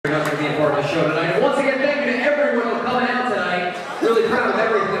show tonight. And once again, thank you to everyone for coming out tonight. Really proud of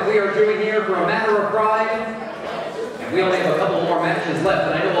everything that we are doing here for a matter of pride. And we only have a couple more matches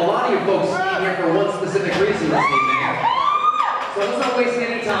left, and I know a lot of you folks came here for one specific reason this evening. So let's not waste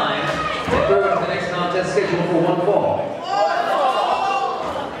any time and throw into the next contest scheduled for one fall.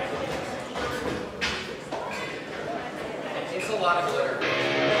 It's a lot of glitter.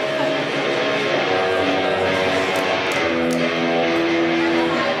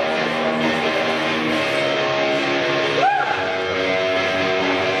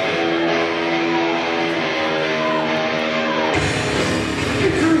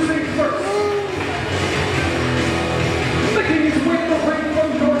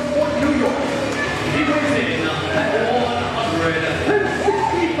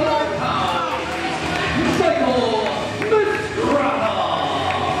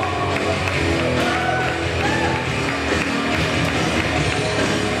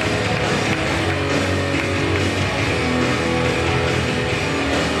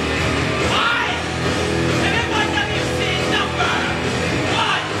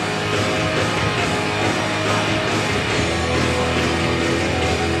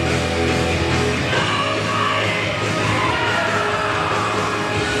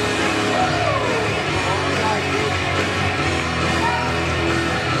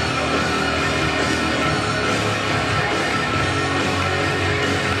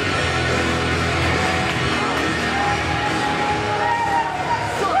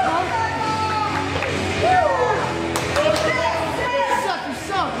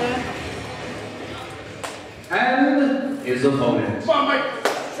 And his opponent. Come on, Mike.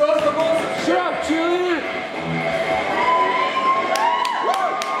 Shut up, cheerleader.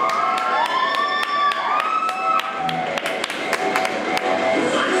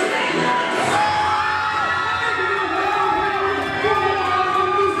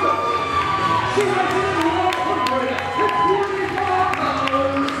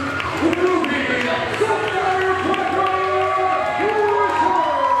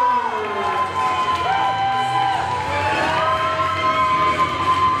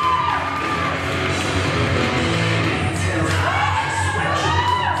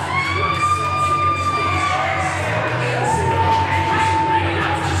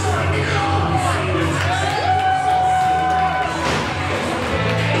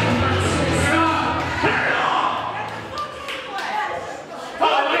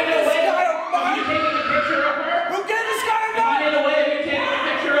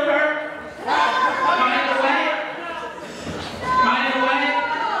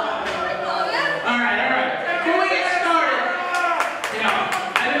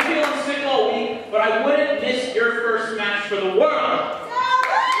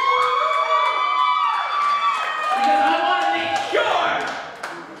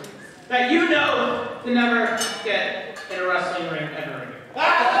 To never get in a wrestling ring ever again.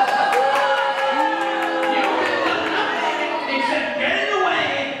 You have done nothing except get in the way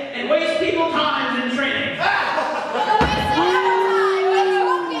and waste people's time in training. The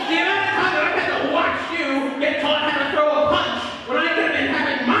amount of time that I've had to watch you get taught how to throw a punch when I could have been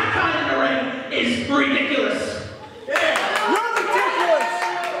having my time in the ring is ridiculous. You're ridiculous.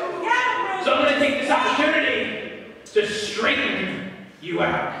 So I'm going to take this opportunity to straighten you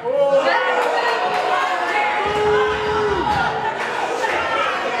out.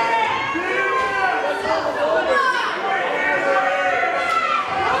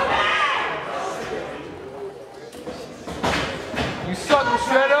 You suck,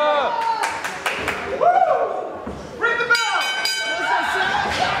 Mistretta! Woo! Ring the bell!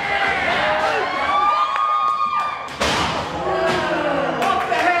 Off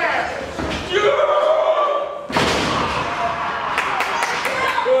the hair!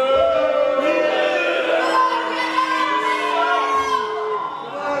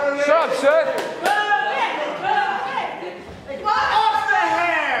 Shut up, Seth! Off the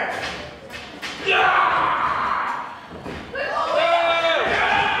hair! Yeah!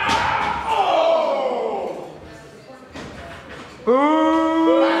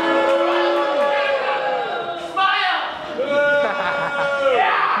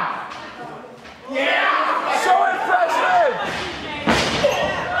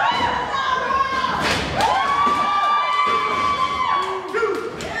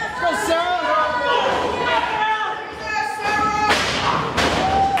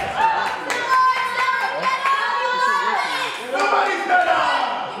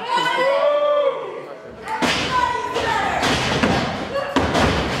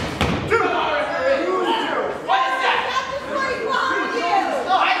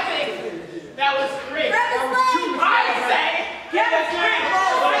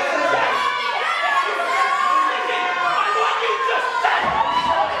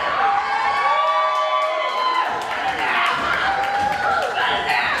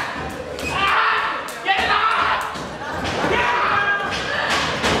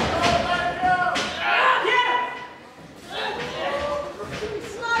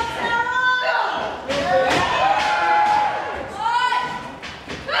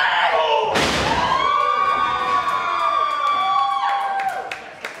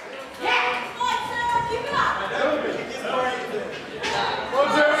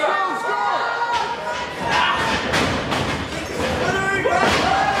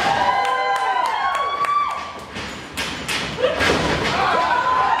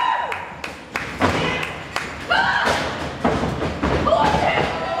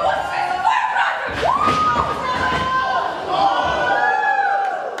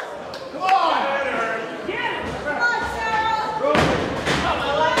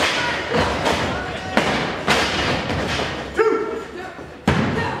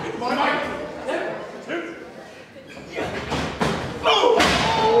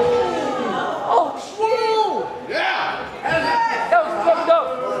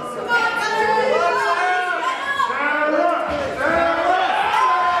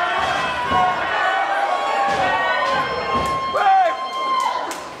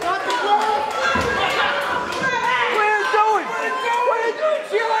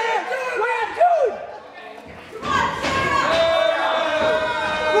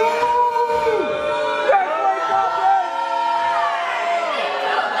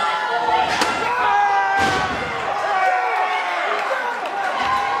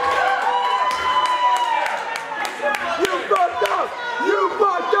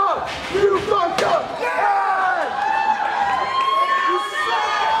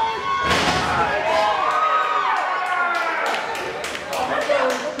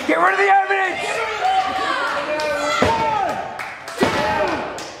 Get rid of the evidence!